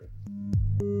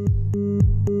All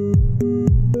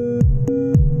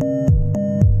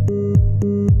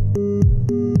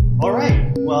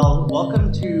right, well,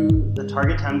 welcome to the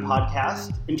Target 10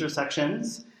 podcast,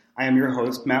 Intersections. I am your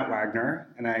host, Matt Wagner,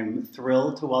 and I'm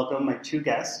thrilled to welcome my two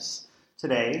guests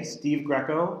today, Steve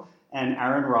Greco and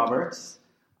Aaron Roberts.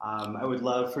 I would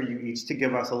love for you each to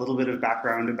give us a little bit of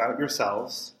background about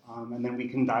yourselves, and then we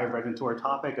can dive right into our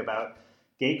topic about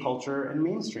gay culture and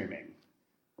mainstreaming.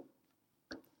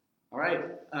 All right,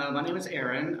 my name is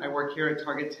Aaron. I work here at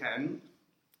Target 10.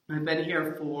 I've been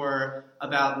here for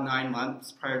about 9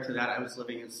 months. Prior to that, I was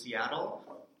living in Seattle,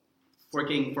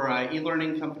 working for an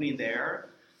e-learning company there.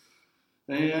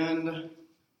 And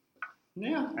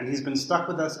he's been stuck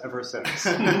with us ever since.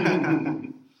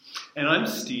 And I'm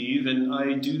Steve, and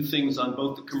I do things on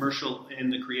both the commercial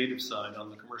and the creative side. On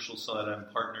the commercial side, I'm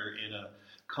a partner in a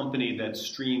company that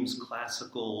streams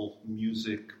classical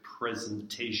music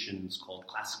presentations called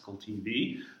Classical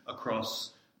TV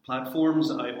across platforms.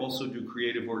 I also do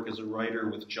creative work as a writer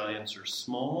with Giants Are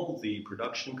Small, the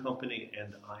production company,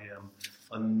 and I am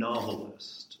a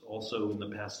novelist. Also, in the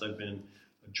past, I've been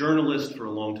a journalist. For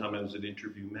a long time, I was at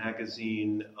Interview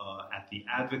Magazine, at The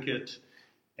Advocate,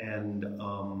 and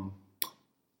a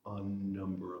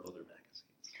number of other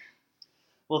magazines.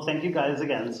 Well, thank you guys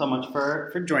again so much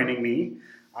for joining me.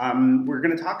 We're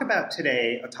going to talk about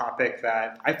today a topic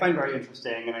that I find very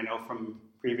interesting, and I know from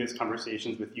previous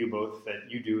conversations with you both that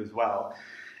you do as well.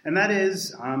 And that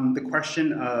is the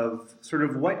question of sort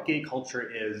of what gay culture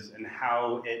is and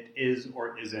how it is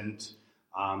or isn't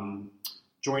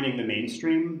joining the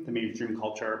mainstream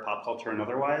culture, pop culture and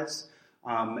otherwise,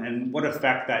 and what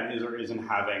effect that is or isn't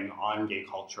having on gay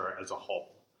culture as a whole.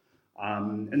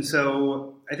 And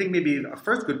so I think maybe a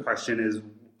first good question is,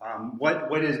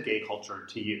 what is gay culture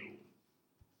to you?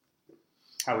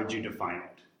 How would you define it?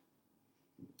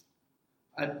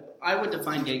 I would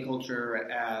define gay culture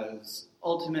as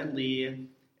ultimately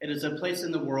it is a place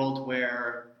in the world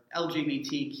where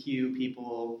LGBTQ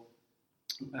people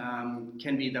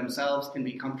can be themselves, can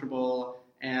be comfortable,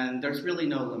 and there's really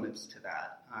no limits to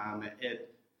that.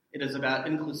 It is about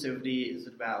inclusivity. It is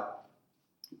about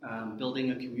building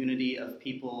a community of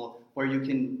people where you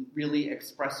can really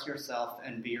express yourself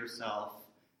and be yourself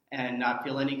and not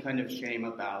feel any kind of shame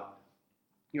about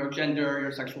your gender,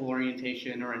 your sexual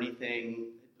orientation, or anything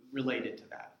related to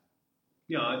that.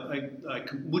 Yeah, I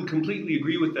would completely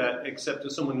agree with that, except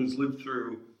as someone who's lived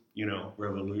through,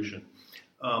 revolution.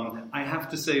 I have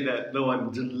to say that though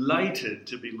I'm delighted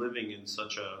to be living in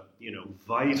such a,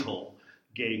 vital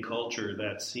gay culture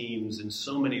that seems in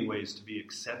so many ways to be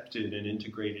accepted and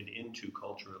integrated into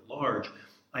culture at large,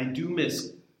 I do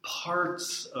miss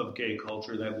parts of gay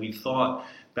culture that we thought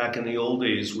back in the old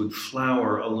days would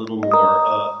flower a little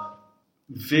more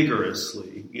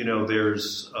vigorously.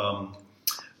 There's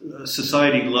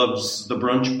society loves the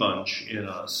brunch bunch in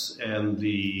us and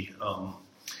the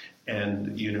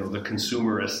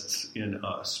consumerists in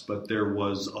us, but there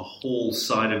was a whole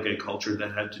side of gay culture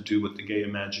that had to do with the gay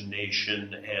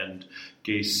imagination and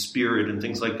gay spirit and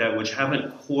things like that, which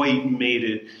haven't quite made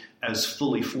it as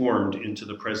fully formed into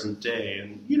the present day.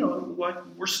 And,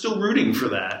 we're still rooting for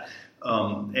that.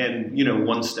 And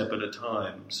one step at a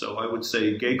time. So I would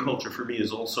say gay culture for me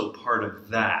is also part of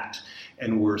that.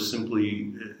 And we're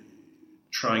simply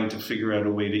trying to figure out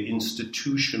a way to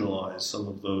institutionalize some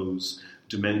of those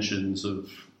dimensions of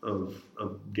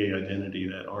gay identity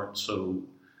that aren't so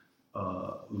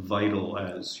vital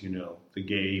as, the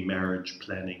gay marriage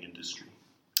planning industry.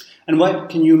 And what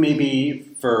can you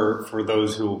maybe, for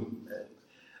those who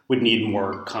would need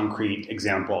more concrete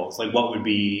examples, like what would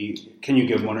be, can you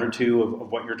give one or two of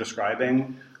what you're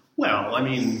describing? Well,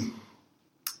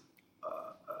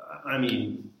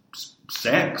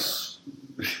 sex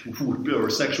or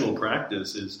sexual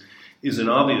practice is an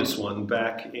obvious one.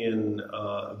 Back in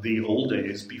the old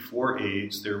days, before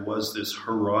AIDS, there was this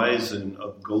horizon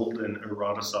of golden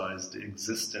eroticized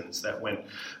existence that went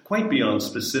quite beyond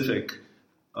specific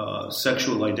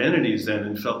sexual identities then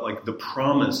and felt like the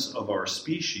promise of our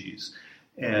species.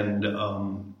 And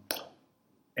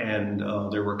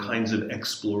there were kinds of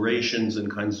explorations and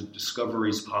kinds of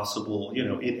discoveries possible,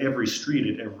 in every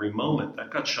street at every moment. That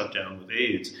got shut down with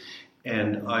AIDS.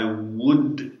 And I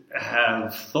would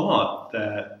have thought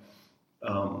that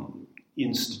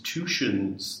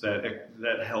institutions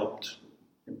that helped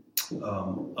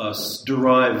us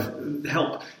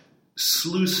help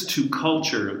sluice to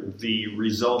culture the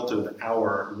result of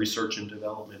our research and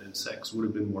development in sex would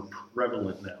have been more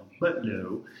prevalent now. But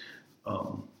no.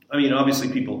 Obviously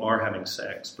people are having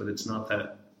sex, but it's not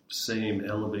that same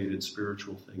elevated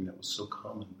spiritual thing that was so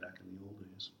common back in the old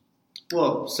days.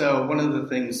 Well, so one of the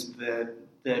things that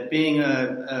that being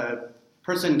a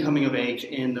person coming of age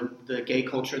in the gay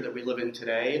culture that we live in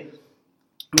today,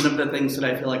 one of the things that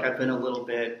I feel like I've been a little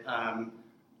bit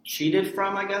cheated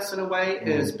from, I guess, in a way,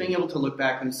 is being able to look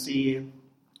back and see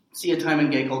a time in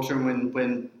gay culture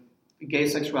when gay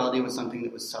sexuality was something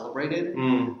that was celebrated,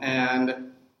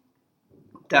 and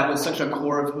that was such a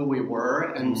core of who we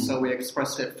were, and so we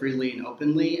expressed it freely and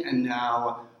openly, and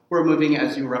now we're moving,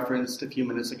 as you referenced a few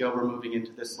minutes ago, we're moving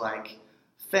into this like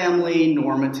family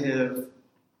normative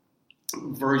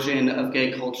version of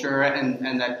gay culture,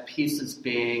 and that piece is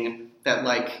being that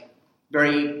like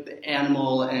very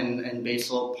animal and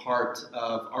basal part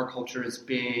of our culture is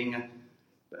being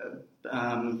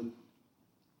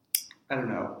I don't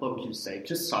know, what would you say?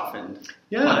 Just softened.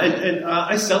 Yeah, and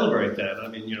I celebrate that. I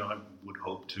mean, I would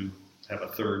hope to have a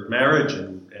third marriage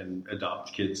and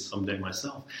adopt kids someday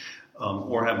myself,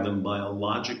 or have them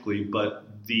biologically. But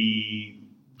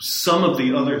some of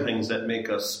the other things that make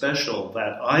us special,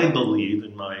 that I believe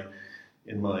in my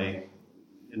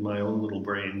own little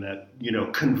brain, that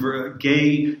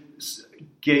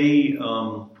gay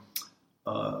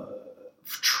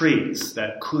traits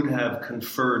that could have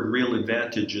conferred real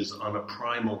advantages on a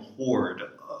primal horde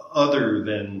other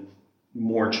than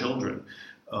more children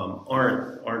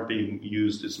aren't being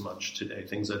used as much today.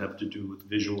 Things that have to do with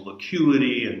visual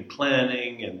acuity and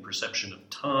planning and perception of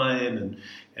time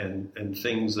and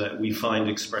things that we find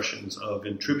expressions of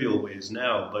in trivial ways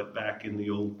now, but back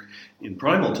in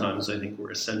primal times, I think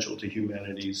were essential to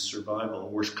humanity's survival.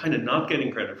 We're kind of not getting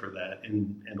credit for that,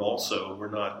 and also we're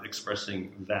not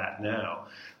expressing that now.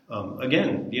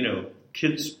 Again,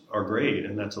 kids are great,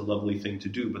 and that's a lovely thing to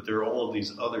do, but there are all of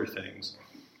these other things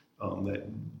that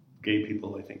gay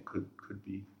people, I think, could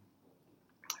be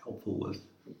helpful with.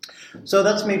 So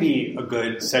that's maybe a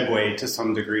good segue to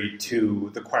some degree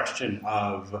to the question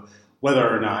of whether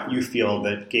or not you feel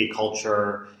that gay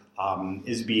culture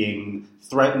is being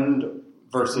threatened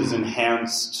versus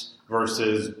enhanced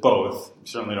versus both. You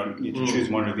certainly don't need to choose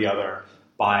one or the other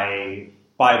by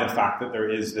the fact that there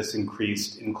is this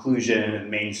increased inclusion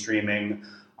and mainstreaming.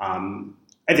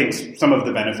 I think some of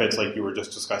the benefits, like you were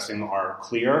just discussing, are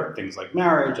clear. Things like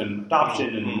marriage and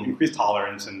adoption and increased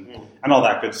tolerance and all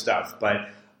that good stuff. But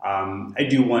I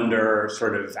do wonder,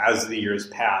 sort of, as the years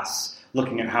pass,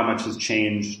 looking at how much has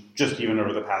changed just even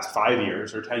over the past 5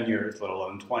 years or 10 years, let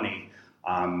alone 20,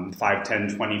 5,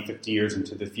 10, 20, 50 years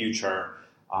into the future,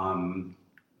 how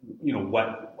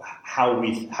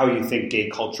you think gay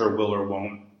culture will or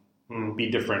won't be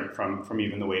different from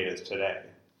even the way it is today.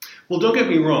 Well, don't get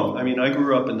me wrong. I mean, I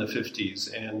grew up in the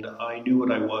 50s, and I knew what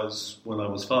I was when I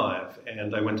was 5,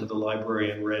 and I went to the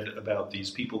library and read about these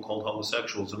people called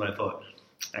homosexuals, and I thought,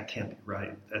 that can't be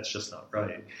right. That's just not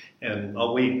right. And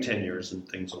I'll wait 10 years and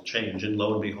things will change, and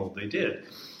lo and behold, they did.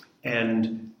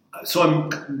 And so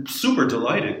I'm super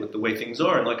delighted with the way things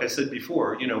are, and like I said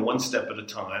before, one step at a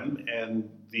time, and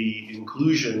the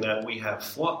inclusion that we have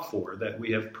fought for, that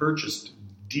we have purchased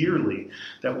dearly,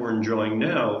 that we're enjoying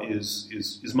now is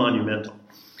monumental.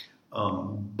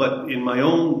 But in my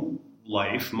own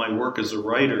life, my work as a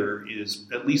writer is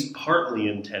at least partly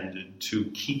intended to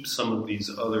keep some of these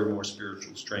other more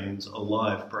spiritual strains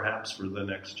alive, perhaps for the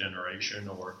next generation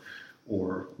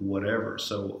or whatever.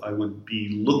 So I would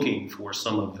be looking for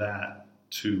some of that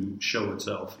to show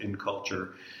itself in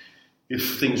culture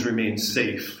if things remain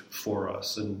safe for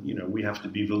us. And, we have to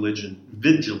be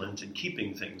vigilant in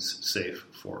keeping things safe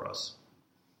for us.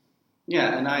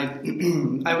 Yeah, and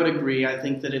I would agree. I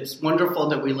think that it's wonderful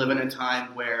that we live in a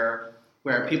time where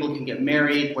people can get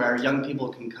married, where young people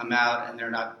can come out and they're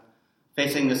not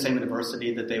facing the same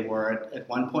adversity that they were at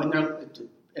one point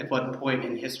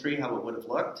in history, how it would have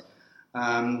looked.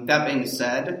 That being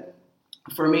said,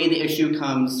 for me, the issue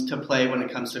comes to play when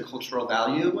it comes to cultural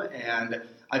value, and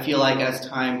I feel like as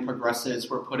time progresses,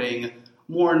 we're putting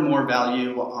more and more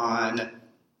value on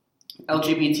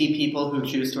LGBT people who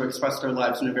choose to express their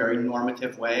lives in a very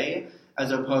normative way,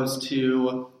 as opposed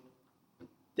to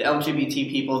the LGBT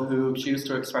people who choose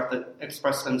to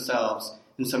express themselves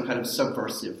in some kind of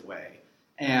subversive way.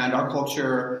 And our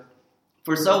culture,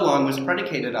 for so long, was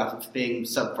predicated off of being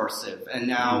subversive, and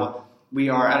now we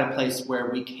are at a place where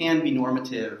we can be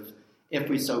normative if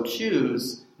we so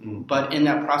choose, but in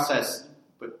that process,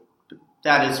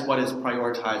 that is what is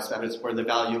prioritized, that is where the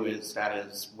value is, that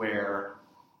is where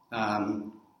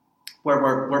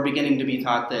we're beginning to be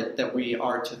taught that we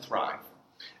are to thrive.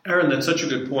 Aaron, that's such a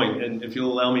good point, and if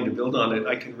you'll allow me to build on it,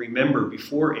 I can remember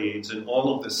before AIDS and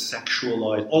all of this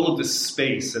sexualized, all of this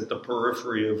space at the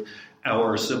periphery of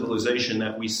our civilization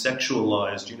that we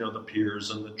sexualized, the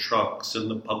piers and the trucks and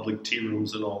the public tea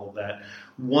rooms and all of that.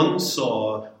 One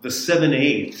saw the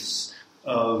 7/8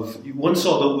 one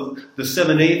saw the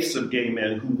 7/8 of gay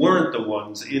men who weren't the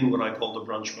ones in what I call the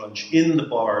brunch bunch, in the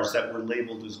bars that were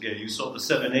labeled as gay. You saw the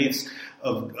 7/8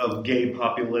 of gay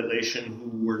population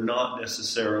who were not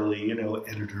necessarily,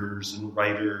 editors and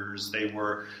writers. They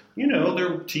were,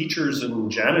 they're teachers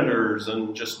and janitors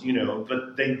and just,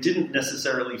 but they didn't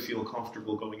necessarily feel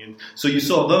comfortable going in. So you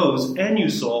saw those, and you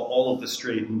saw all of the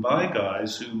straight and bi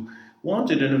guys who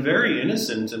wanted in a very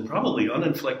innocent and probably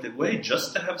uninflected way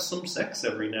just to have some sex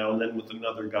every now and then with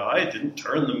another guy. It didn't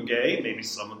turn them gay. Maybe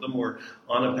some of them were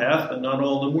on a path, but not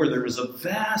all of them were. There was a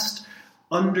vast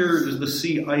under the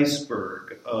sea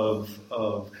iceberg of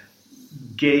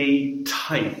gay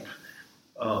type,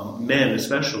 men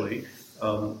especially,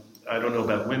 I don't know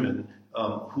about women,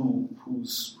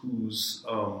 whose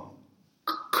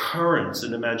currents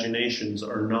and imaginations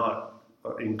are not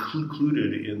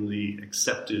included in the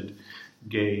accepted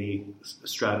gay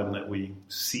stratum that we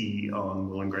see on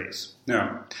Will and Grace.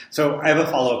 Yeah. So I have a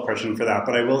follow-up question for that,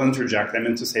 but I will interject. I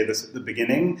meant to say this at the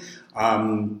beginning,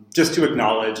 just to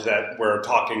acknowledge that we're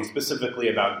talking specifically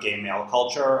about gay male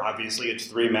culture. Obviously, it's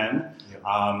three men.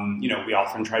 Yeah. We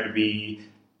often try to be,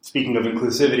 speaking of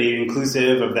inclusivity,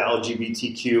 inclusive of the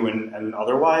LGBTQ and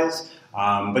otherwise,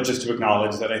 but just to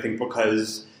acknowledge that I think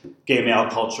because gay male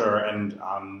culture and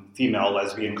female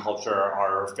lesbian culture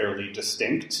are fairly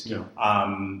distinct. Yeah.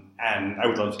 And I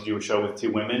would love to do a show with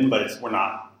two women, but we're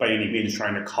not by any means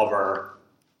trying to cover,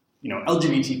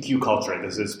 LGBTQ culture.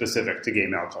 This is specific to gay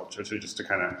male culture. So just to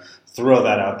kind of throw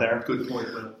that out there. Good point.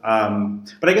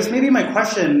 But I guess maybe my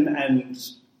question and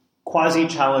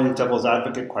quasi-challenge devil's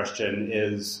advocate question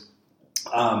is,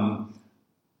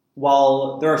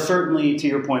 while there are certainly, to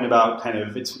your point about kind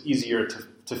of it's easier to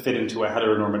fit into a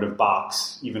heteronormative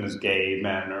box, even as gay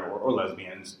men or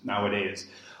lesbians nowadays.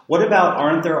 What about,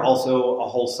 aren't there also a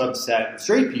whole subset of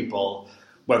straight people,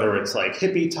 whether it's like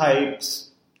hippie types,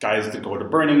 guys that go to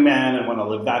Burning Man and want to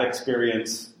live that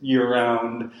experience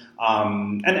year-round,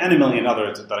 and a million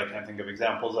others that I can't think of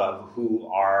examples of, who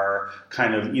are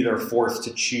kind of either forced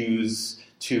to choose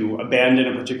to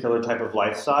abandon a particular type of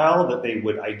lifestyle that they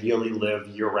would ideally live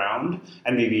year-round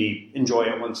and maybe enjoy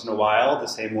it once in a while, the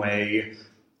same way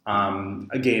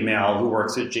a gay male who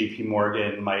works at JP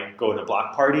Morgan might go to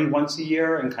Block Party once a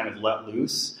year and kind of let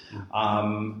loose.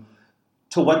 To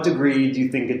what degree do you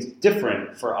think it's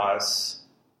different for us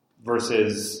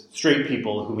versus straight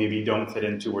people who maybe don't fit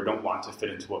into or don't want to fit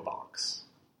into a box?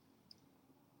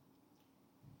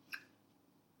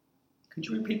 Could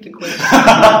you repeat the question?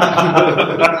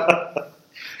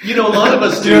 A lot of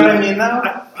us do. Do you know what I mean, though?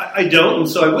 I don't, and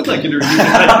so I would like you to repeat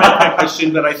that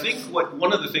question, but I think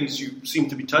one of the things you seem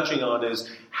to be touching on is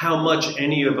how much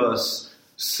any of us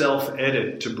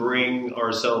self-edit to bring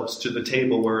ourselves to the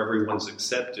table where everyone's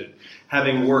accepted.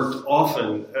 Having worked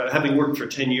for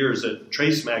 10 years at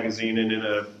Trace Magazine and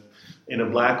in a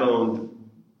black-owned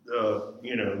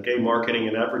gay marketing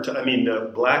and advertising,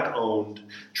 black-owned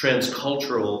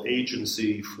transcultural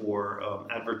agency for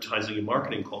advertising and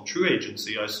marketing called True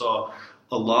Agency, I saw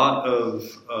a lot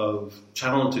of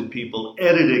talented people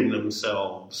editing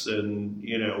themselves and,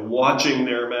 watching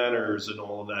their manners and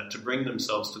all of that to bring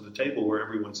themselves to the table where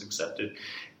everyone's accepted.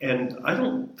 And I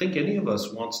don't think any of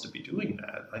us wants to be doing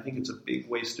that. I think it's a big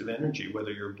waste of energy,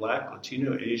 whether you're black,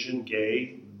 Latino, Asian,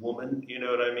 gay, woman, you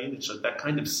know what I mean? It's like that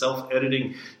kind of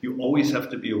self-editing you always have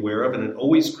to be aware of, and it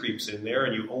always creeps in there,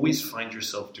 and you always find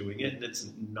yourself doing it, and it's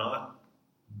not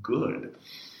good.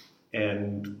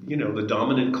 And, the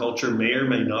dominant culture may or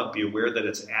may not be aware that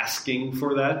it's asking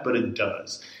for that, but it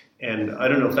does. And I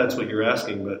don't know if that's what you're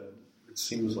asking, but it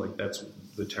seems like that's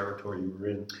the territory you were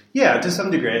in. Yeah, to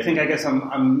some degree. I guess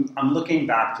I'm looking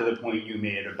back to the point you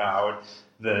made about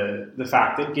the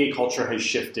fact that gay culture has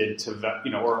shifted to,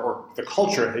 or the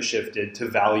culture has shifted to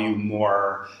value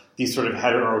more these sort of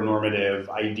heteronormative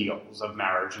ideals of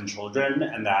marriage and children,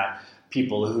 and that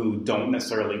people who don't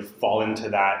necessarily fall into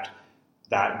that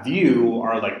view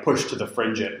are like pushed to the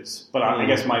fringes. But I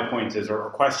guess my point is, or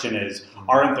question is,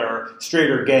 aren't there, straight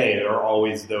or gay, there are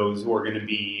always those who are going to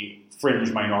be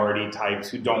fringe minority types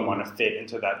who don't want to fit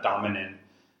into that dominant,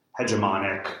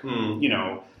 hegemonic,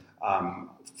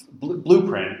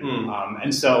 blueprint.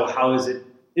 And so how is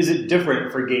it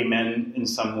different for gay men in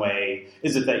some way?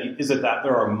 Is it that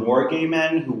there are more gay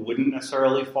men who wouldn't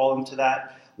necessarily fall into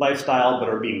that lifestyle but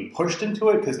are being pushed into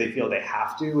it because they feel they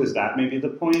have to? Is that maybe the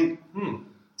point?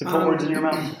 To put words in your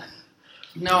mouth?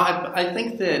 No, I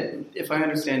think that, if I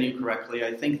understand you correctly,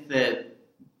 I think that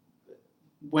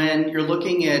when you're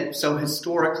looking at, so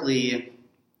historically,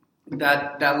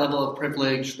 that level of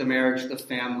privilege, the marriage, the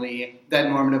family, that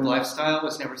normative lifestyle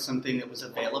was never something that was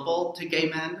available to gay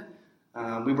men.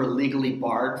 we were legally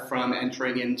barred from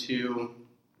entering into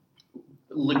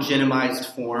legitimized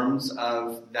forms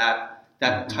of that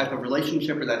type of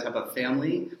relationship or that type of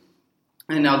family.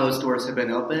 And now those doors have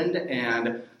been opened.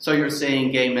 And so you're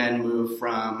seeing gay men move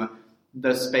from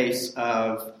the space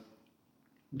of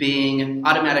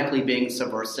automatically being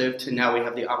subversive to now we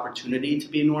have the opportunity to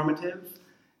be normative.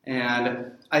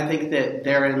 And I think that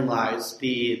therein lies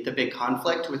the big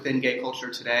conflict within gay culture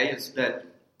today, is that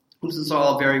this is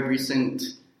all a very recent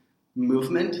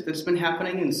movement that's been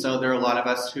happening. And so there are a lot of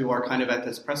us who are kind of at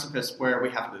this precipice where we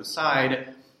have to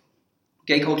decide,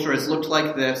 gay culture has looked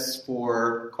like this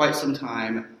for quite some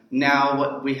time.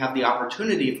 Now we have the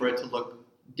opportunity for it to look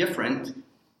different,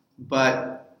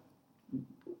 but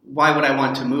why would I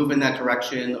want to move in that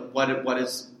direction? What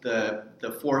is the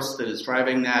force that is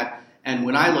driving that? And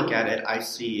when I look at it, I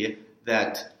see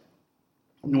that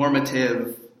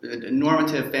normative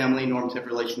family, normative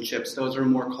relationships, those are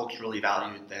more culturally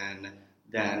valued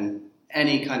than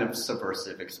any kind of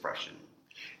subversive expression.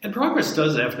 And progress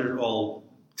does, after all,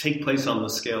 take place on the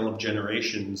scale of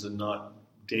generations and not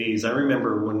days. I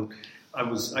remember when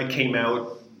I came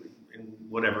out in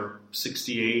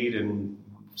 68 and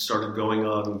started going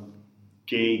on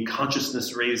gay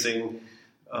consciousness raising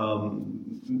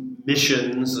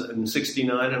missions in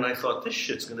 69, and I thought, this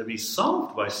shit's going to be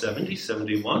solved by 70,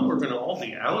 71. We're going to all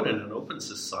be out in an open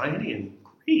society, and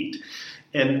great.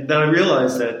 And then I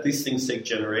realized that these things take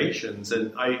generations,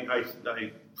 and I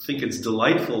think it's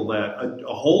delightful that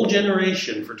a whole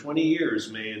generation for 20 years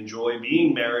may enjoy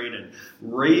being married and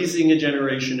raising a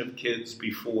generation of kids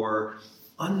before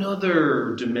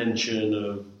another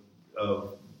dimension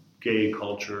of gay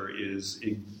culture is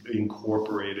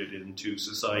incorporated into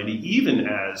society, even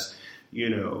as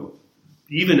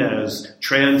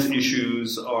trans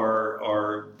issues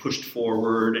are pushed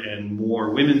forward and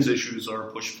more women's issues are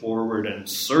pushed forward, and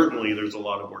certainly there's a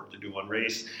lot of work to do on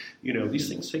race. These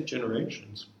things take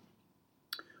generations.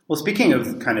 Well, speaking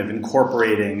of kind of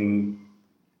incorporating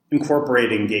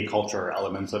gay culture,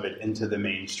 elements of it into the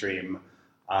mainstream,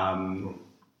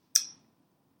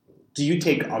 do you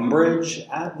take umbrage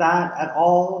at that at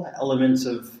all? Elements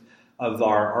of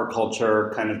our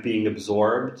culture kind of being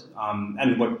absorbed?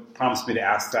 And what prompts me to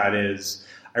ask that is,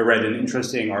 I read an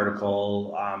interesting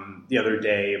article the other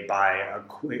day by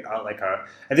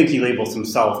I think he labels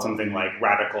himself something like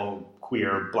radical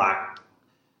queer black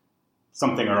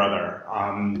something or other.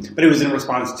 But it was in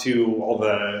response to all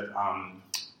the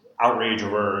outrage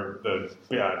over the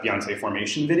Beyonce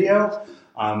Formation video.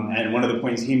 And one of the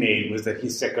points he made was that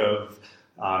he's sick of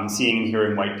seeing and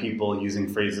hearing white people using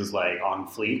phrases like on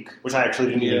fleek, which I actually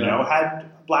didn't even know had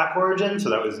black origin, so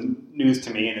that was news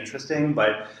to me and interesting.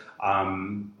 But what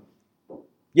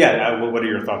are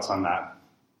your thoughts on that?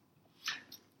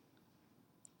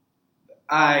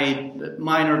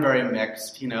 Mine are very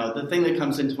mixed. The thing that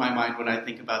comes into my mind when I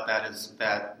think about that is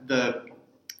that the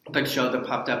show that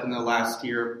popped up in the last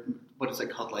year, what is it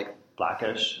called? Like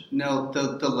Blackish? No,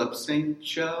 the lip sync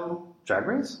show. Drag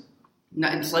Race? No,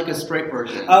 it's like a straight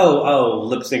version. Oh,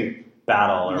 lip sync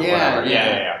battle or whatever.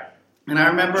 Yeah. And I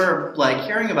remember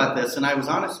hearing about this, and I was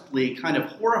honestly kind of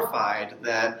horrified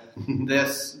that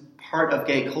this part of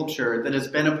gay culture that has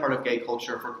been a part of gay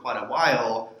culture for quite a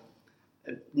while,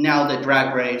 now that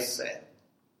Drag Race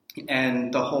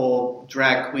and the whole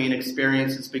drag queen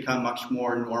experience has become much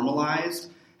more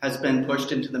normalized, has been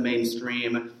pushed into the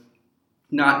mainstream,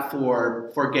 not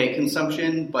for gay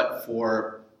consumption, but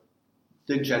for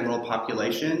the general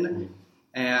population.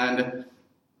 And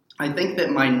I think that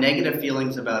my negative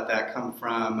feelings about that come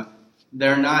from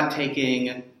they're not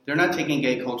taking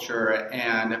gay culture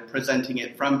and presenting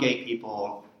it from gay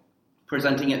people,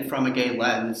 presenting it from a gay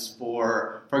lens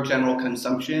for general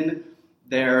consumption.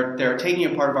 They're taking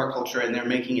a part of our culture and they're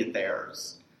making it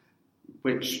theirs,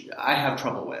 which I have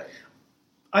trouble with.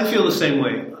 I feel the same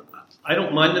way. I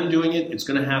don't mind them doing it. It's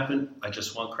going to happen. I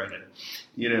just want credit,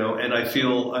 and I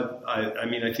feel,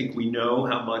 I think we know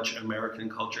how much American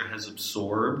culture has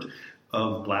absorbed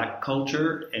of black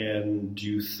culture. And do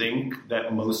you think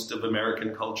that most of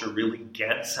American culture really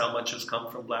gets how much has come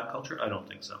from black culture? I don't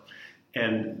think so.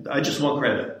 And I just want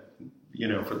credit,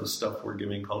 for the stuff we're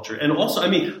giving culture. And also,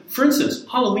 for instance,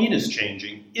 Halloween is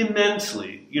changing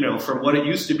immensely, from what it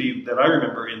used to be that I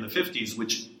remember in the 50s,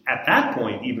 which at that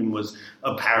point even was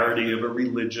a parody of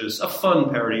a fun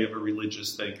parody of a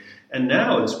religious thing. And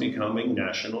now it's becoming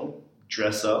National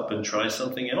Dress Up and Try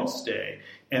Something Else Day.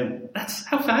 And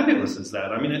how fabulous is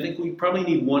that? I think we probably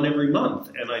need one every month.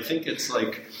 And I think it's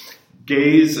like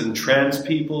gays and trans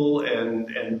people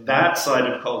and that side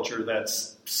of culture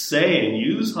that's saying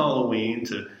use Halloween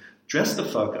to dress the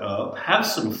fuck up, have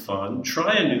some fun,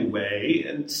 try a new way,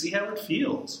 and see how it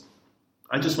feels.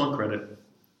 I just want credit.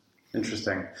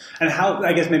 Interesting. And how,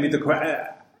 I guess maybe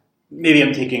maybe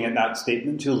I'm taking that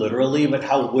statement too literally, but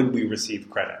how would we receive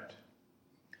credit?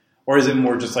 Or is it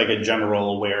more just like a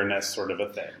general awareness sort of a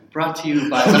thing? Brought to you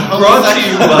by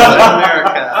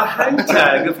America. A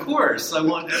hashtag, of course. I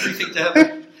want everything to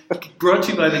have brought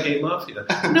to you by the gay mafia.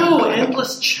 No,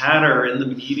 endless chatter in the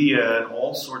media and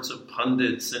all sorts of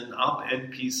pundits and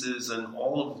op-ed pieces and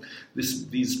all of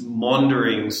these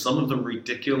maunderings, some of them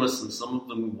ridiculous and some of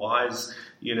them wise.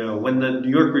 You know, when the New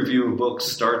York Review of Books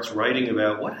starts writing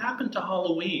about what happened to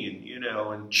Halloween, you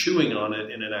know, and chewing on it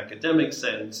in an academic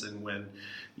sense, and when,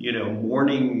 you know,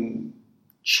 morning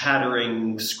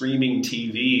chattering, screaming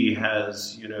TV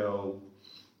has, you know,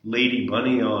 Lady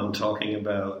Bunny on talking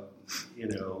about, you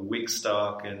know,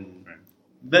 Wigstock, and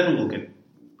then we'll get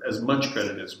as much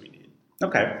credit as we need.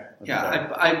 Okay.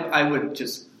 I would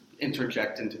just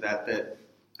interject into that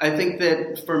I think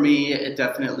that for me, it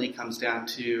definitely comes down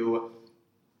to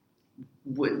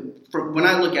when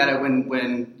I look at it,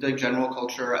 when the general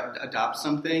culture adopts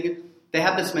something, they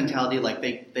have this mentality like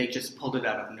they just pulled it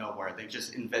out of nowhere. They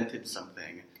just invented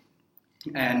something.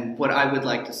 And what I would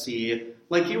like to see,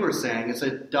 like you were saying, is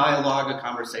a dialogue, a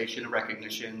conversation, a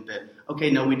recognition that, okay,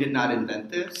 no, we did not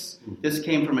invent this. This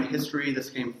came from a history.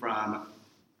 This came from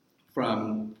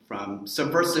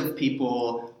subversive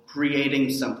people creating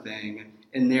something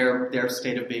in their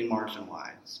state of being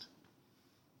marginalized.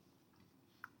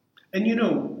 And, you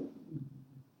know,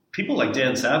 people like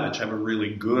Dan Savage have a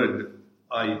really good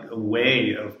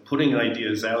way of putting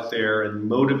ideas out there and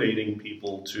motivating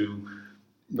people to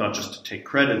not just to take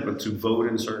credit, but to vote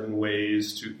in certain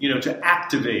ways, to, you know, to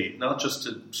activate, not just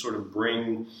to sort of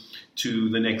bring to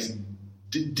the next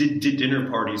dinner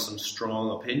party some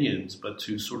strong opinions, but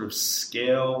to sort of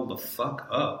scale the fuck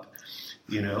up.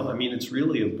 You know, I mean, it's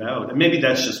really about, and maybe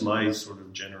that's just my sort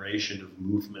of generation of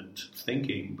movement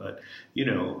thinking, but, you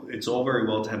know, it's all very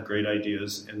well to have great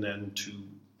ideas and then to,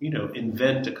 you know,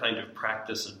 invent a kind of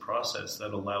practice and process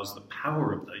that allows the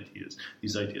power of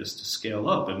these ideas to scale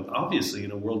up. And obviously,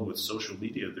 in a world with social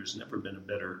media, there's never been a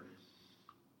better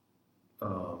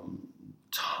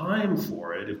time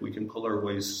for it if we can pull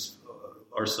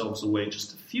ourselves away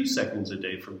just a few seconds a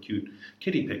day from cute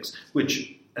kitty pics,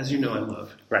 which, as you know, I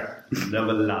love. Right. Love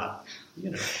a lot. You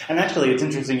know. And actually, it's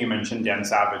interesting you mentioned Dan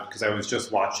Savage, because I was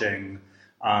just watching,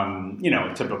 you know,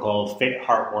 a typical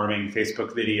heartwarming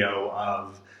Facebook video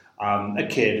of a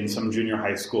kid in some junior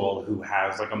high school who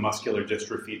has like a muscular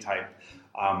dystrophy type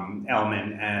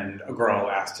ailment, and a girl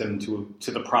asked him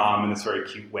to the prom in this very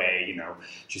cute way. You know,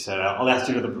 she said, "I'll ask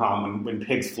you to the prom when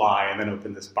pigs fly," and then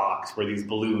opened this box where these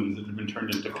balloons that had been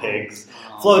turned into pigs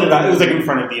floated out. It was like in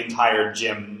front of the entire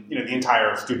gym, you know, the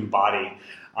entire student body.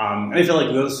 And I feel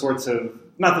like those sorts of,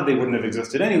 not that they wouldn't have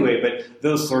existed anyway, but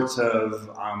those sorts of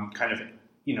kind of,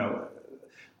 you know,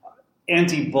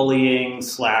 anti-bullying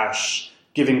 /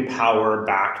 giving power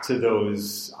back to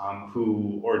those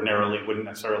who ordinarily wouldn't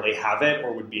necessarily have it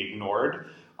or would be ignored,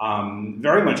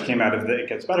 very much came out of the It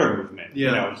Gets Better movement. Yeah,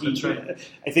 you know, that's right.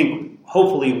 I think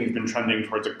hopefully we've been trending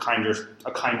towards a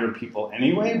kinder people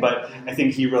anyway, but I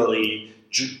think he really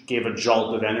gave a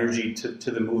jolt of energy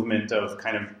to the movement of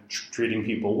kind of treating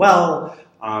people well,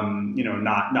 you know,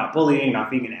 not bullying, not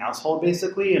being an asshole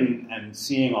basically, and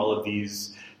seeing all of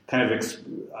these kind of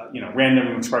you know,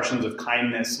 random expressions of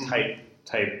kindness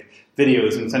type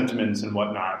videos and sentiments and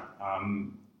whatnot.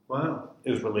 Wow.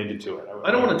 Is related to it.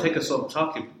 I don't want to take us off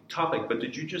topic, but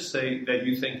did you just say that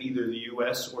you think either the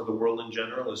U.S. or the world in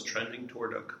general is trending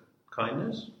toward a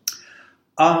kindness?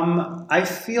 I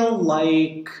feel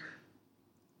like...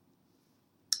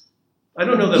 I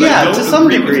don't know that yeah, I don't to some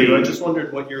agree degree. with you. I just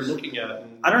wondered what you're looking at.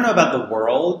 I don't know about the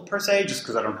world per se, just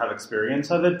because I don't have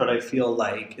experience of it, but I feel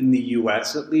like in the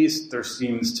U.S. at least, there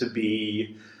seems to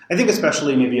be, I think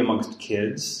especially maybe amongst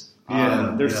kids,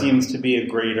 there seems to be a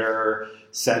greater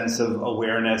sense of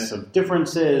awareness of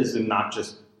differences and not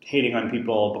just hating on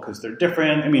people because they're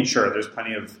different. I mean, sure, there's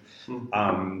plenty of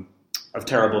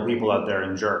terrible people out there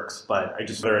and jerks, but I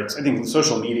think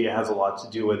social media has a lot to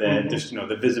do with it. Just, you know,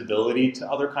 the visibility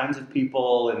to other kinds of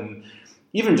people, and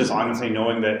even just honestly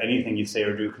knowing that anything you say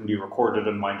or do can be recorded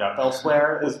and wind up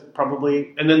elsewhere is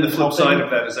probably. And then the flip side of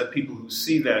that is that people who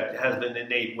see that have an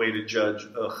innate way to judge.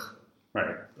 Ugh.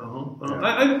 Right. Yeah.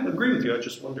 I agree with you. I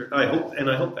just wonder. I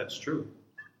hope that's true.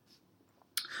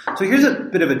 So here's a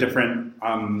bit of a different,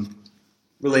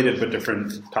 related but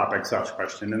different topic /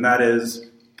 question, and that is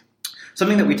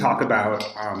something that we talk about,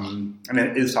 and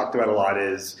it is talked about a lot,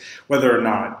 is whether or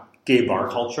not gay bar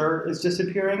culture is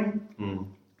disappearing.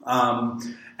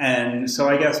 And so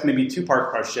I guess maybe two-part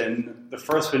question. The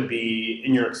first would be,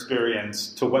 in your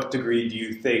experience, to what degree do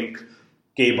you think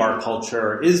gay bar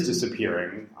culture is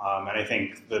disappearing? And I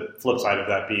think the flip side of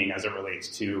that being as it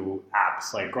relates to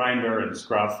apps like Grindr and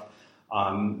Scruff.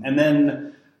 And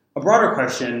then a broader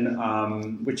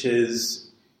question, which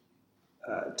is,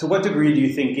 to what degree do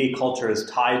you think gay culture is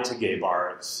tied to gay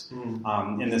bars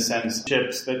in the sense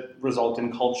chips that result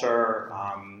in culture?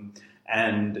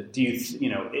 And do you,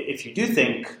 if you do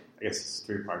think, I guess it's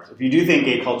three parts. If you do think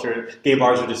gay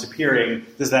bars are disappearing,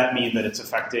 does that mean that it's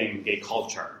affecting gay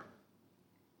culture?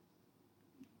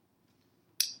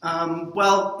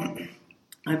 Well,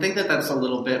 I think that that's a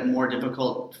little bit more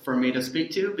difficult for me to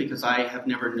speak to because I have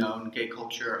never known gay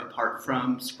culture apart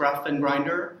from Scruff and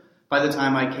Grindr. By the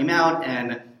time I came out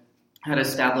and had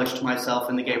established myself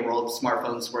in the gay world,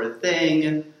 smartphones were a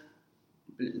thing.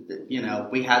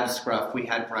 We had Scruff, we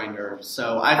had Grindr.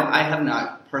 So I have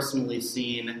not personally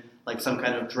seen like some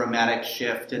kind of dramatic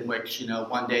shift in which,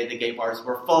 one day the gay bars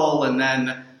were full and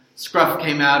then Scruff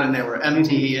came out and they were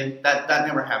empty. That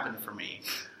never happened for me.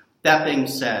 That being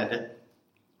said,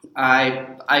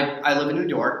 I live in New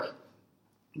York.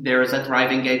 There is a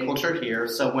thriving gay culture here.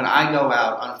 So when I go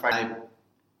out on Friday,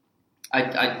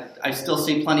 I still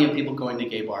see plenty of people going to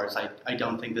gay bars. I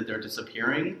don't think that they're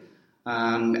disappearing.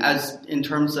 As in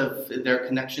terms of their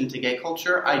connection to gay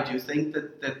culture, I do think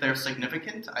that they're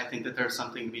significant. I think that there's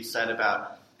something to be said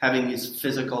about having these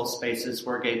physical spaces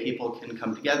where gay people can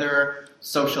come together,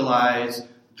 socialize,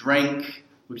 drink,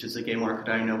 which is a gay market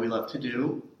I know we love to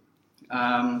do.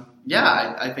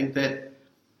 I think that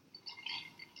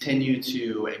continue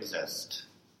to exist.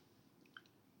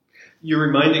 You're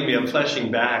reminding me, I'm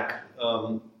flashing back,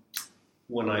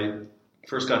 when I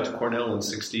first got to Cornell in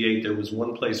 '68, there was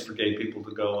one place for gay people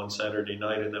to go on Saturday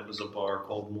night, and that was a bar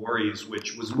called Maury's,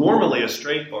 which was normally a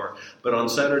straight bar, but on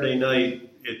Saturday night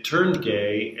it turned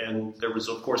gay, and there was,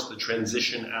 of course, the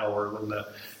transition hour when the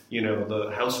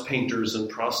house painters and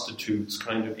prostitutes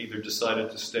kind of either decided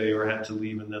to stay or had to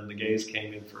leave, and then the gays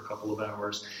came in for a couple of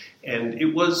hours. And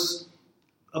it was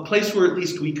a place where at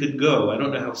least we could go. I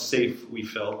don't know how safe we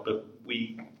felt, but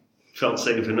we felt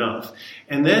safe enough.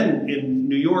 And then in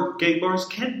New York, gay bars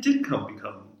did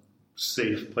become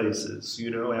safe places,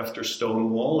 after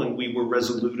Stonewall, and we were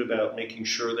resolute about making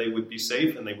sure they would be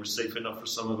safe, and they were safe enough for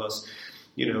some of us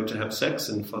to have sex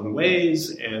in fun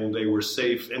ways, and they were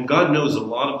safe. And God knows a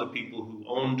lot of the people who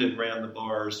owned and ran the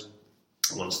bars,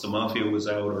 once the mafia was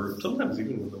out, or sometimes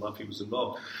even when the mafia was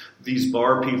involved, these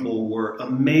bar people were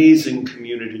amazing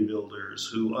community builders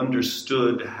who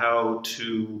understood how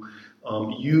to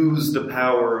use the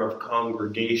power of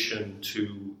congregation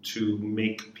to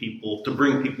bring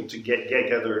people to get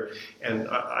together. And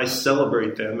I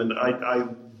celebrate them, and I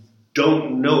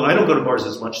don't know. I don't go to bars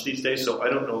as much these days, so I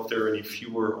don't know if there are any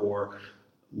fewer or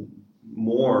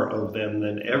more of them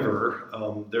than ever.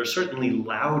 They're certainly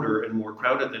louder and more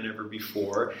crowded than ever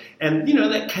before, and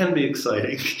that can be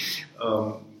exciting.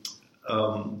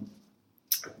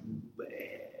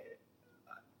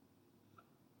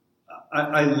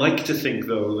 I like to think,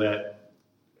 though, that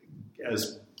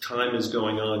as time is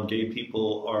going on, gay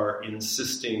people are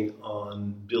insisting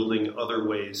on building other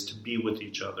ways to be with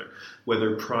each other,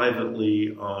 whether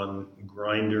privately on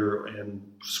Grindr and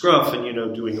Scruff and,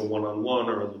 doing a one-on-one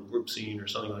or a little group scene or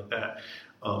something like that,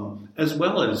 as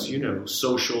well as,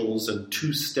 socials and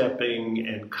two-stepping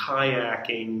and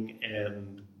kayaking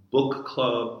and book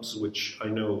clubs, which I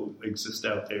know exist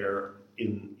out there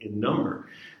in number.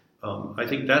 I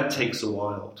think that takes a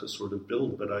while to sort of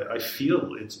build, but I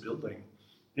feel it's building.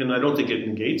 And I don't think it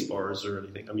negates bars or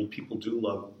anything. I mean, people do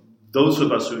love, those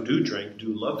of us who do drink do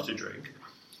love to drink.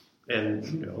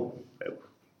 And,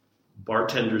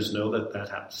 bartenders know that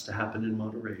has to happen in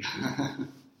moderation.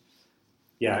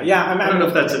 Yeah. I don't know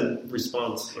if that's a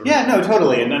response. Yeah, no,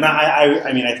 totally. And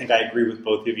I mean, I think I agree with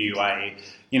both of you.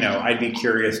 I'd be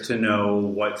curious to know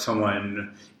what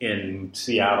someone in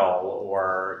Seattle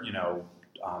or,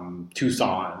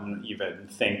 Tucson even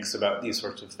thinks about these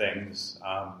sorts of things.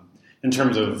 In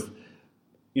terms of,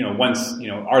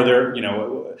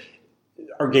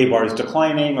 are gay bars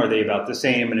declining? Are they about the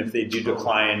same? And if they do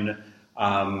decline,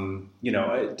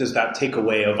 does that take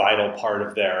away a vital part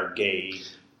of their gay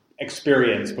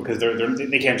experience? Because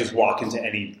they can't just walk into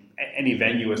any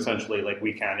venue essentially like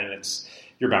we can, and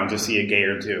you're bound to see a gay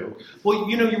or two. Well,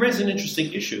 you raise an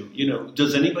interesting issue.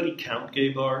 Does anybody count gay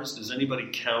bars? Does anybody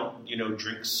count,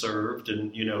 drinks served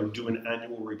and, do an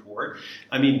annual report?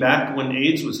 I mean, back when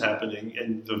AIDS was happening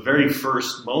in the very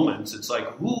first moments, it's like,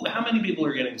 how many people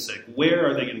are getting sick? Where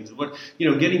are they getting sick?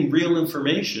 Getting real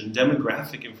information,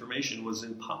 demographic information was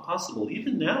impossible.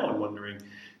 Even now I'm wondering,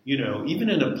 Even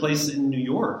in a place in New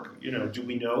York, do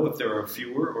we know if there are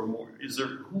fewer or more?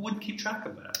 Who would keep track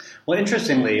of that? Well,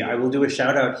 interestingly, I will do a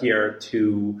shout out here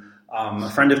to a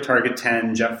friend of Target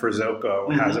 10, Jeff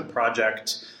Rizzoco, has a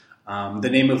project, the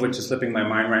name of which is slipping my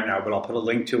mind right now, but I'll put a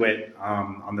link to it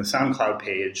on the SoundCloud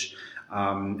page.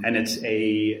 And it's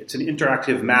an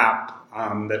interactive map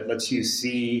that lets you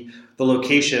see the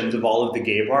locations of all of the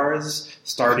gay bars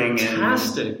starting in,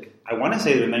 I want to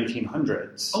say, the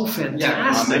 1900s. Oh,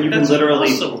 fantastic. And you can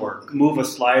literally move a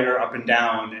slider up and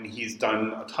down, and he's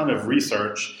done a ton of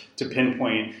research to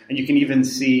pinpoint, and you can even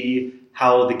see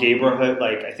how the gayborhood,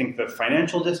 like I think the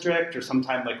financial district or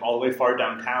sometime like all the way far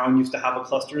downtown used to have a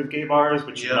cluster of gay bars,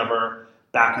 which you never,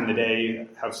 back in the day,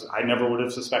 I never would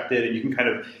have suspected, and you can kind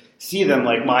of see them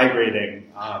like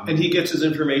migrating. And he gets his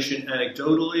information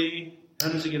anecdotally? How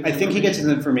does he get his I think he gets his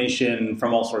information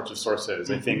from all sorts of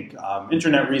sources. I think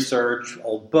internet research,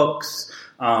 old books,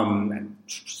 and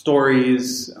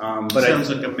stories. But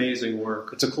sounds like amazing work.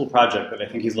 It's a cool project that I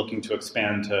think he's looking to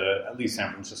expand to at least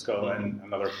San Francisco and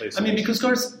other places. I mean, because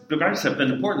the bars have been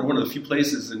important. They're one of the few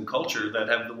places in culture that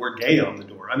have the word gay on the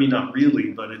door. I mean, not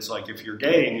really, but it's like if you're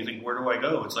gay and you think, where do I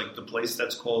go? It's like the place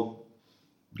that's called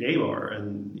gay bar.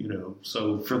 And,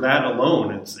 so for that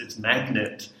alone, it's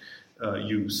magnet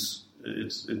use.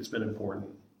 It's been important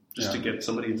just to get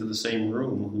somebody into the same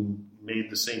room who made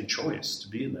the same choice to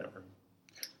be in that room.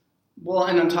 Well,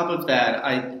 and on top of that,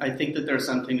 I think that there's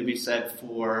something to be said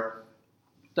for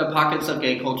the pockets of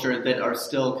gay culture that are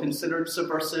still considered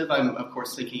subversive. I'm, of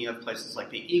course, thinking of places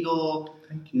like the Eagle,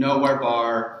 Nowhere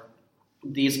Bar,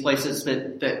 these places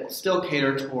that still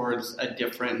cater towards a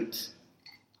different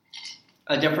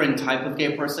type of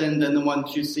gay person than the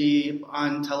ones you see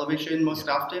on television most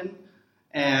often.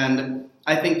 And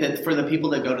I think that for the people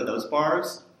that go to those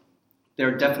bars,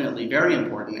 they're definitely very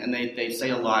important, and they say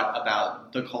a lot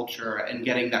about the culture and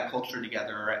getting that culture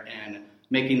together and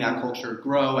making that culture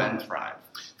grow and thrive.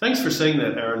 Thanks for saying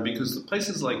that, Aaron, because the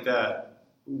places like that,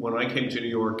 when I came to New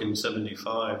York in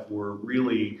 75, were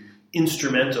really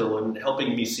instrumental in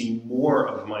helping me see more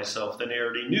of myself than I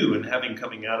already knew. And having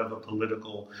coming out of a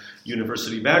political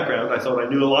university background, I thought I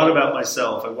knew a lot about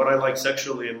myself and what I liked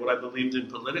sexually and what I believed in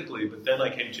politically. But then I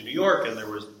came to New York, and there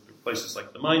was places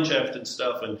like the Mine Shaft and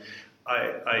stuff, and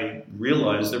I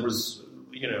realized there was,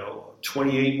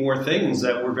 28 more things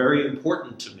that were very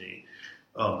important to me,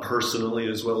 personally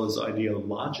as well as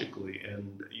ideologically.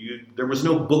 And there was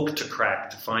no book to crack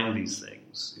to find these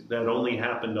things. That only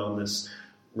happened on this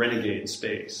renegade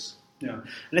space. Yeah,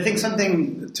 and I think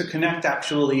something to connect,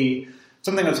 actually,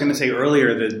 something I was going to say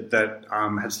earlier that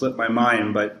had slipped my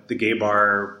mind, but the gay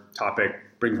bar topic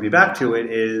brings me back to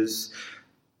it, is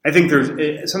I think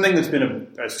there's something that's been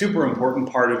a super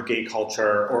important part of gay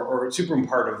culture, or a super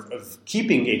important part of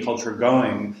keeping gay culture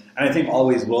going, and I think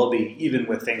always will be, even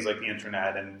with things like the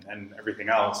internet and everything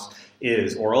else,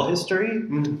 is oral history.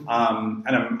 And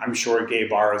I'm sure gay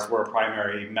bars were a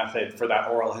primary method for that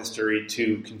oral history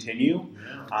to continue,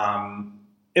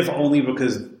 if only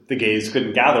because the gays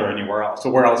couldn't gather anywhere else. So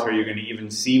where else are you going to even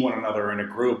see one another in a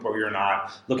group where you're not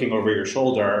looking over your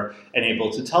shoulder and able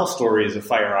to tell stories of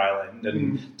Fire Island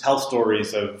and tell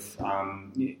stories of,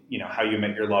 how you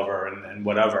met your lover and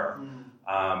whatever.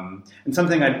 And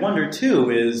something I'd wonder, too,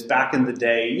 is back in the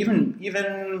day,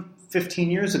 even 15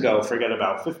 years ago, forget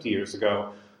about 50 years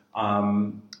ago,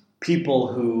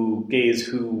 gays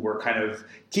who were kind of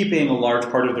keeping a large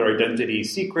part of their identity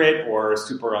secret or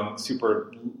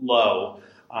super low,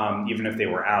 even if they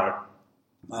were out,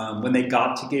 when they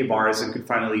got to gay bars and could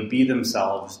finally be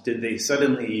themselves,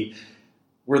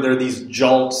 were there these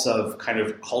jolts of kind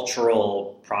of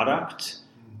cultural product,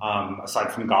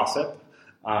 aside from gossip,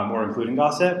 or including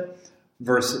gossip,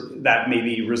 versus that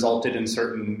maybe resulted in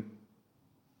certain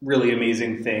really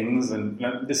amazing things? And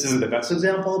this isn't the best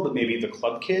example, but maybe the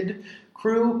Club Kid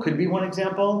crew could be one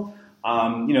example.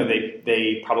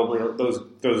 They probably,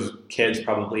 those kids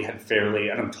probably had fairly,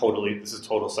 and this is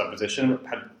total supposition,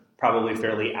 had probably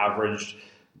fairly average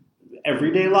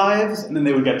everyday lives, and then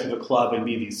they would get to the club and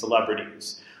be these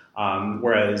celebrities.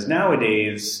 Whereas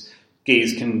nowadays,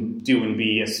 gays can do and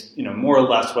be, more or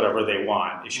less whatever they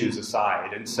want, issues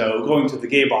aside. And so going to the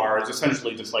gay bar is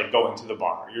essentially just like going to the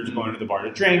bar. You're just going to the bar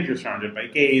to drink, you're surrounded by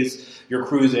gays, you're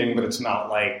cruising, but it's not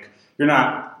like, you're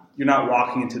not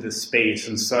walking into this space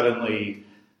and suddenly,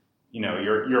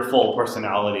 your full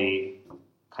personality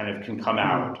kind of can come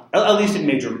out, at least in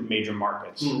major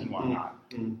markets and whatnot.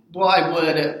 Well, I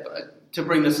would, to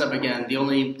bring this up again, the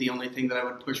only thing that I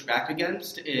would push back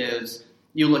against is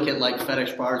you look at like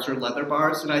fetish bars or leather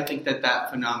bars, and I think that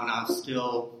phenomenon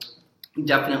still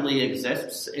definitely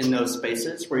exists in those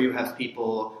spaces where you have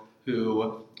people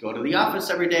who go to the office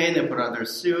every day, they put on their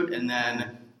suit, and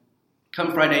then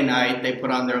come Friday night, they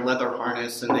put on their leather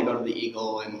harness and they go to the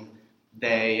Eagle and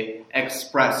they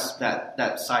express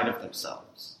that side of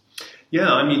themselves.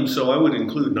 Yeah, I mean, so I would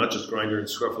include not just Grindr and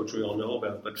Scruff, which we all know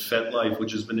about, but FetLife,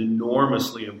 which has been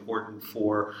enormously important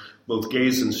for both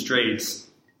gays and straights,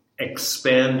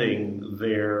 expanding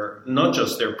their, not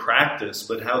just their practice,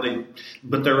 but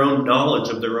their own knowledge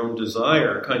of their own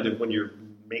desire, kind of when you're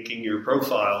making your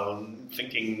profile and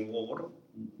thinking, well, what do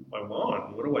I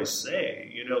want? What do I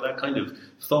say? You know, that kind of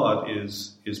thought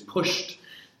is pushed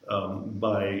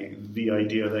by the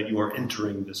idea that you are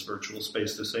entering this virtual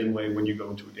space the same way when you go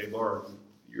into a gay bar,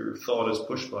 your thought is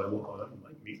pushed by, well, I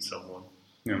might meet someone.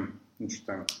 Yeah,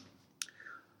 interesting.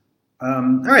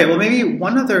 All right, well, maybe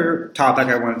one other topic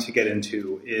I wanted to get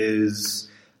into is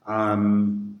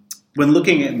when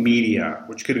looking at media,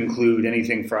 which could include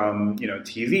anything from,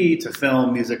 TV to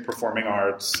film, music, performing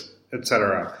arts,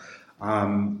 etc.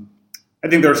 I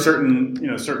think there are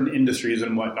certain industries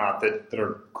and whatnot that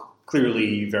are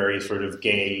clearly very sort of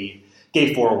gay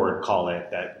forward, call it,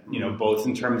 that, both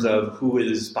in terms of who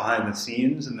is behind the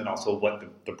scenes and then also what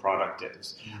the product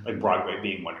is, like Broadway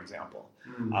being one example.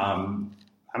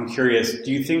 I'm curious,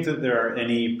 do you think that there are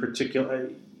any particular,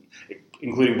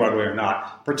 including Broadway or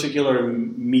not, particular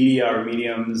media or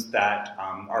mediums that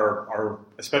are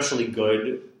especially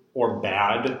good or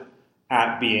bad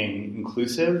at being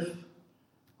inclusive,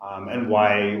 and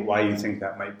why you think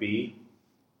that might be?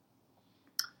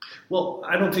 Well,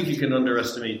 I don't think you can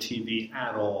underestimate TV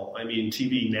at all. I mean,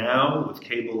 TV now, with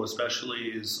cable especially,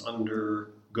 is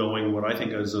undergoing what I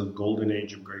think is a golden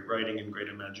age of great writing and great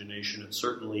imagination. And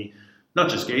certainly not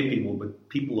just gay people, but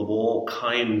people of all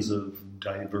kinds of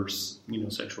diverse,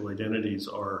 sexual identities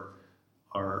are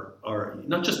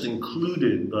not just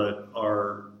included, but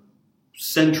are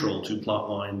central to plot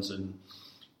lines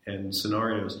and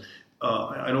scenarios.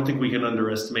 I don't think we can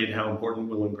underestimate how important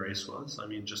Will and Grace was. I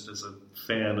mean, just as a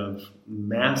fan of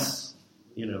mass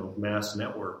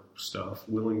network stuff,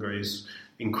 Will and Grace,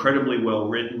 incredibly well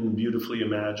written, beautifully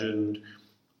imagined,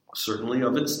 certainly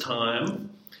of its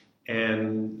time.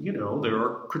 And, there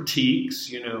are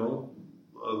critiques,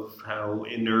 of how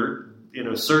inert, in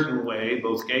a certain way,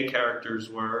 both gay characters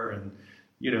were, and,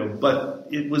 but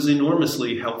it was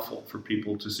enormously helpful for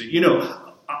people to see.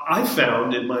 I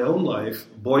found in my own life,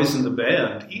 Boys in the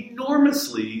Band,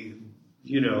 enormously,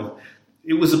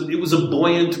 it was a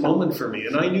buoyant moment for me.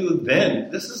 And I knew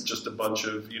then, this is just a bunch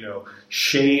of,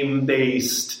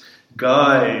 shame-based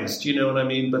guys, do you know what I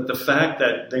mean? But the fact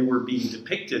that they were being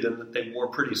depicted and that they wore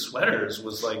pretty sweaters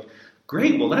was like,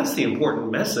 great, well, that's the important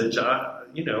message.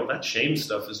 That shame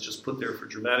stuff is just put there for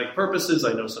dramatic purposes.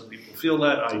 I know some people feel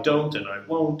that. I don't, and I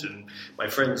won't, and my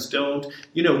friends don't.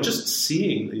 Just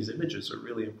seeing these images are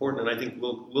really important. And I think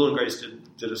Will and Grace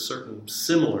did a certain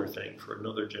similar thing for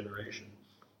another generation.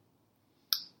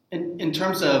 In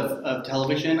terms of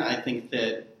television, I think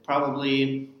that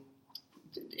probably,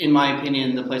 in my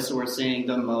opinion, the place that we're seeing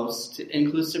the most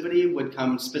inclusivity would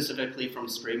come specifically from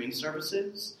streaming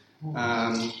services.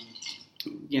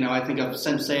 I think of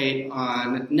Sense8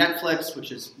 on Netflix, which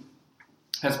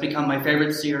has become my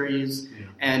favorite series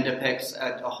and depicts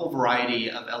a whole variety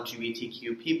of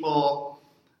LGBTQ people.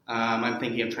 I'm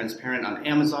thinking of Transparent on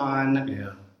Amazon.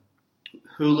 Yeah.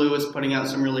 Hulu is putting out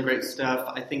some really great stuff.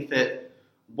 I think that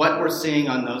what we're seeing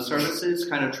on those services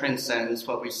kind of transcends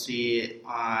what we see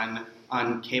on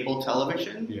cable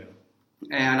television. Yeah.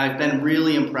 And I've been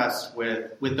really impressed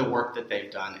with the work that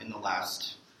they've done in the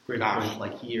last,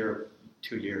 year,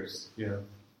 2 years. Yeah.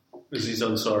 Aziz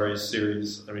Ansari's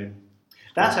series, I mean...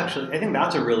 I think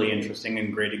that's a really interesting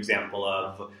and great example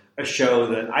of a show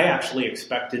that I actually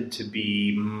expected to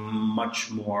be much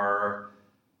more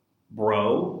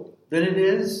bro than it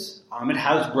is. It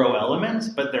has bro elements,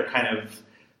 but they're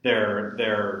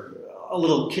a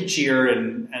little kitschier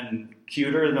and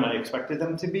cuter than I expected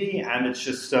them to be, and it's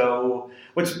just so...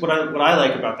 What I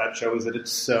like about that show is that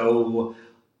it's so...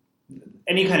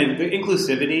 Any kind of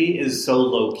inclusivity is so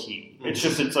low key. It's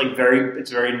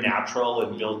very natural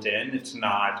and built in. It's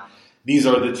not, these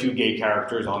are the two gay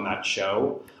characters on that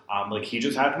show. He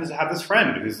just happens to have this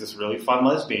friend who's this really fun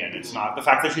lesbian. It's not, the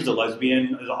fact that she's a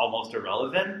lesbian is almost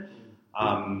irrelevant.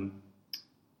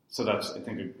 So that's, I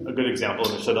think, a good example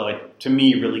of a show that, to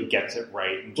me, really gets it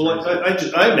right. Well,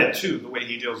 I meant, too, the way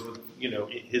he deals with,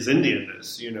 his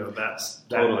Indianness. That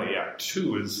totally, yeah.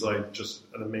 Too, is, just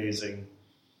an amazing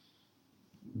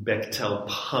Bechtel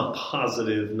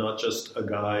positive, not just a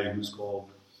guy who's called,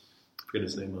 I forget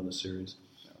his name on the series.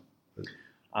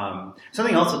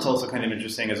 Something else that's also kind of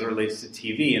interesting as it relates to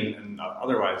TV and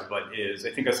otherwise, but is,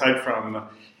 I think aside from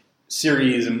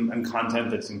series and content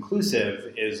that's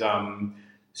inclusive is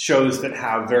shows that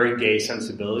have very gay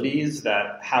sensibilities,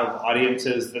 that have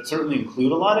audiences that certainly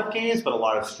include a lot of gays, but a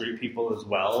lot of straight people as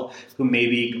well, who may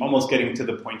be almost getting to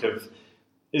the point of,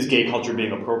 is gay culture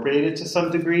being appropriated to some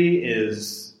degree,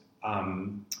 is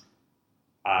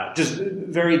just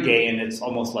very gay, and it's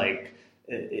almost like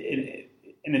in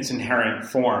its inherent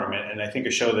form. And I think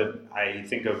a show that I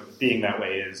think of being that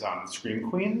way is Scream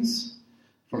Queens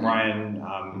from Ryan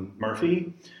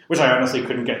Murphy, which I honestly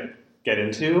couldn't get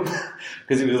into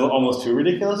because it was almost too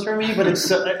ridiculous for me. But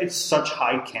it's such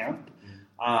high camp,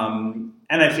 and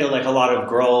I feel like a lot of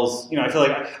girls, I feel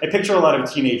like I picture a lot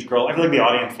of teenage girls. I feel like the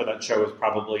audience for that show is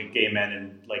probably gay men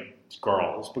and like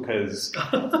girls because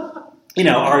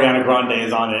Ariana Grande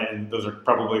is on it, and those are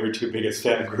probably her two biggest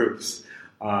fan groups.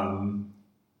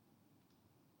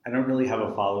 I don't really have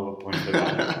a follow-up point to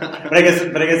that. but I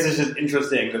guess it's just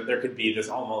interesting that there could be this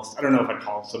almost, I don't know if I'd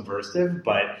call it subversive,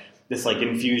 but this like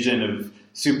infusion of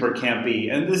super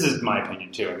campy, and this is my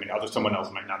opinion too. I mean, someone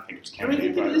else might not think it's campy. I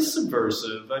think it is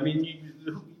subversive. I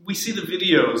mean, we see the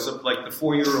videos of like the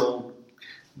 4-year-old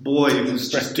boy who's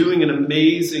just doing an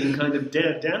amazing kind of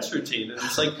dance routine, and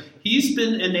it's like he's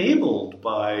been enabled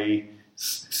by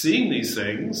seeing these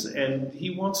things, and he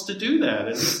wants to do that. And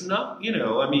it's not,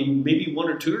 I mean, maybe 1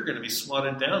 or 2 are going to be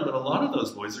swatted down, but a lot of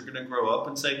those boys are going to grow up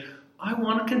and say, I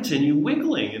want to continue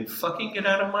wiggling and fucking get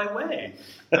out of my way.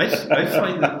 I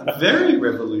find that very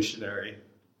revolutionary.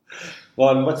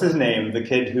 Well, and what's his name? The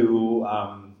kid who,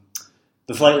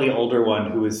 the slightly older one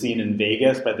who was seen in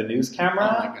Vegas by the news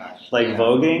camera, oh my gosh,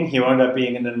 voguing, he wound up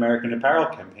being in an American Apparel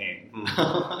campaign.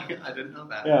 I didn't know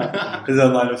that. Yeah, his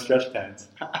own line of stretch pants.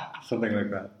 Something like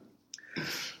that.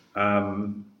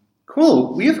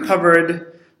 Cool. We have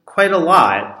covered quite a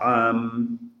lot.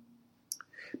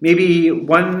 Maybe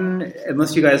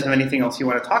unless you guys have anything else you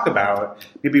want to talk about,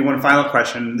 maybe one final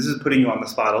question. This is putting you on the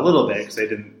spot a little bit because I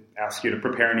didn't ask you to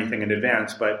prepare anything in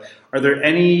advance, but are there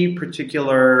any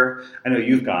particular, I know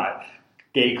you've got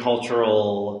gay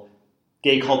cultural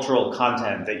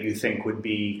content that you think would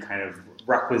be kind of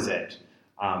requisite?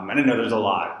 I don't know there's a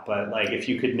lot, but like if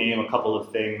you could name a couple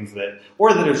of things that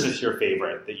are just your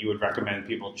favorite that you would recommend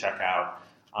people check out.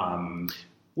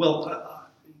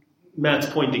 Matt's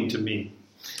pointing to me.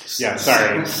 Yeah,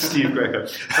 sorry. Steve Greco.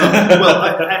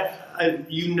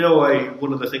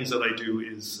 One of the things that I do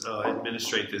is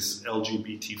administrate this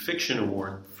LGBT Fiction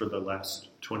Award for the last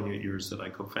 28 years that I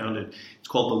co-founded. It's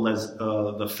called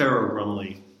the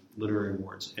Farrow-Rumley Literary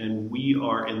Awards, and we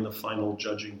are in the final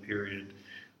judging period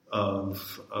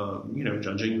of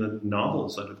judging the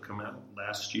novels that have come out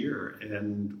last year,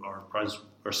 and our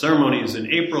ceremony is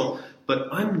in April. But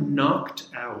I'm knocked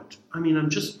out. I mean,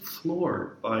 I'm just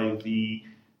floored by the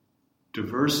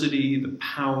diversity, the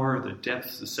power, the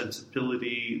depth, the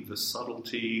sensibility, the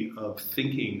subtlety of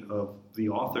thinking of the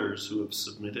authors whose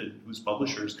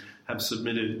publishers have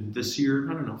submitted this year,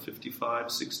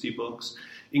 55, 60 books,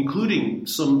 including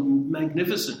some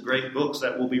magnificent great books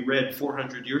that will be read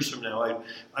 400 years from now.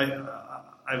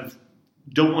 I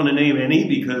don't want to name any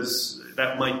because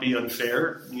that might be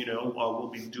unfair, while we'll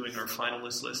be doing our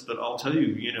finalist list. But I'll tell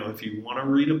you, if you want to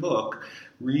read a book,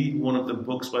 read one of the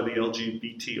books by the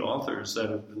LGBT authors that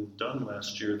have been done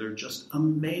last year. They're just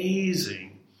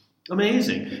amazing.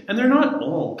 Amazing. And they're not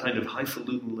all kind of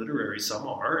highfalutin literary. Some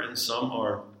are, and some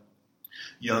are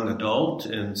young adult,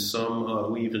 and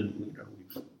some we've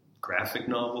graphic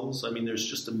novels. I mean, there's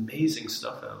just amazing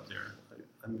stuff out there.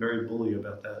 I'm very bully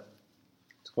about that.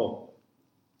 It's cool.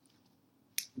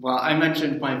 Well, I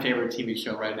mentioned my favorite TV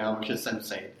show right now, which is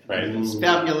Sense8. Right. It's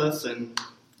fabulous, and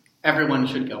everyone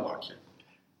should go watch it.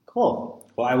 Cool.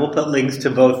 Well, I will put links to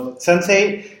both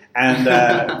Sense8 and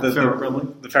the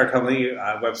Farrow-Rumley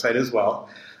website as well.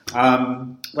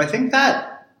 I think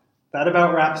that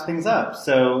about wraps things up.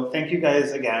 So thank you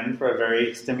guys again for a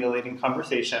very stimulating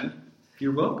conversation.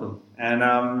 You're welcome.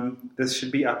 And this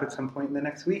should be up at some point in the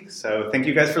next week. So thank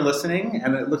you guys for listening.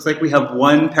 And it looks like we have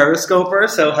one Periscoper,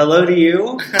 so hello to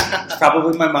you. It's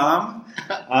probably my mom.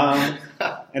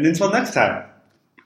 And until next time.